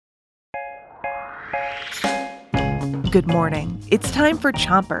Good morning. It's time for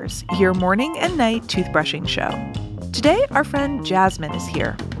Chompers, your morning and night toothbrushing show. Today, our friend Jasmine is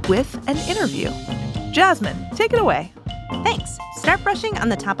here with an interview. Jasmine, take it away. Thanks. Start brushing on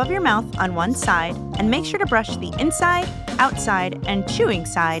the top of your mouth on one side and make sure to brush the inside, outside, and chewing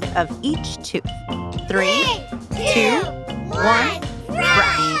side of each tooth. 3, 2, 1,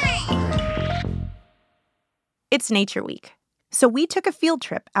 brush. It's Nature Week, so we took a field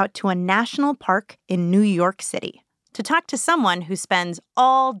trip out to a national park in New York City to talk to someone who spends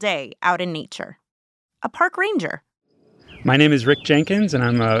all day out in nature, a park ranger. My name is Rick Jenkins, and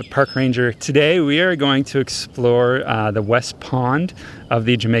I'm a park ranger. Today, we are going to explore the West Pond of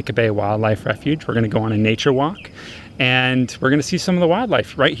the Jamaica Bay Wildlife Refuge. We're going to go on a nature walk, and we're going to see some of the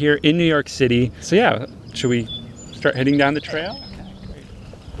wildlife right here in New York City. So yeah, should we start heading down the trail?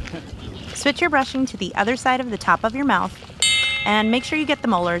 Switch your brushing to the other side of the top of your mouth, and make sure you get the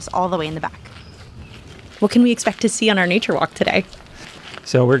molars all the way in the back. What can we expect to see on our nature walk today?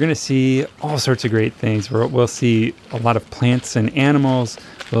 So we're going to see all sorts of great things. We'll see a lot of plants and animals.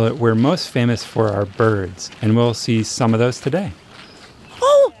 We're most famous for our birds, and we'll see some of those today.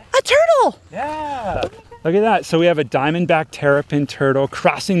 Oh, a turtle! Yeah! Look at that. So we have a diamondback terrapin turtle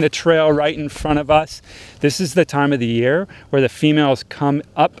crossing the trail right in front of us. This is the time of the year where the females come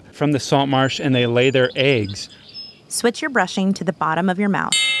up from the salt marsh and they lay their eggs. Switch your brushing to the bottom of your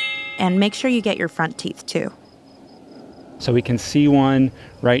mouth, and make sure you get your front teeth too. So we can see one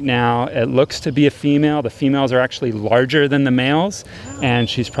right now. It looks to be a female. The females are actually larger than the males, and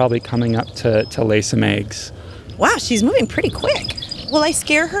she's probably coming up to lay some eggs. Wow, she's moving pretty quick. Will I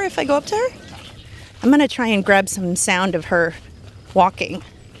scare her if I go up to her? I'm going to try and grab some sound of her walking.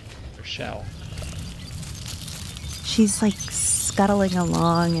 Her shell. She's like scuttling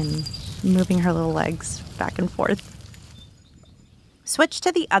along and moving her little legs back and forth. Switch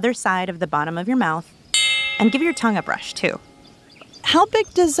to the other side of the bottom of your mouth and give your tongue a brush too. How big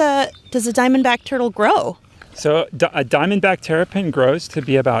does a diamondback turtle grow? So a diamondback terrapin grows to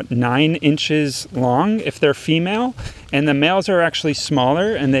be about 9 inches long if they're female, and the males are actually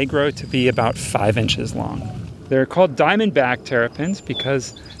smaller and they grow to be about 5 inches long. They're called diamondback terrapins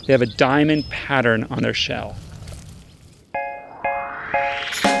because they have a diamond pattern on their shell.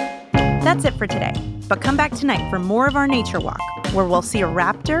 That's it for today, but come back tonight for more of our nature walk, where we'll see a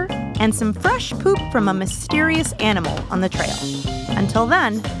raptor and some fresh poop from a mysterious animal on the trail. Until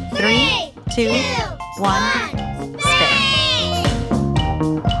then, 3, 2, 1, spin.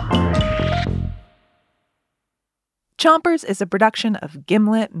 Chompers is a production of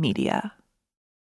Gimlet Media.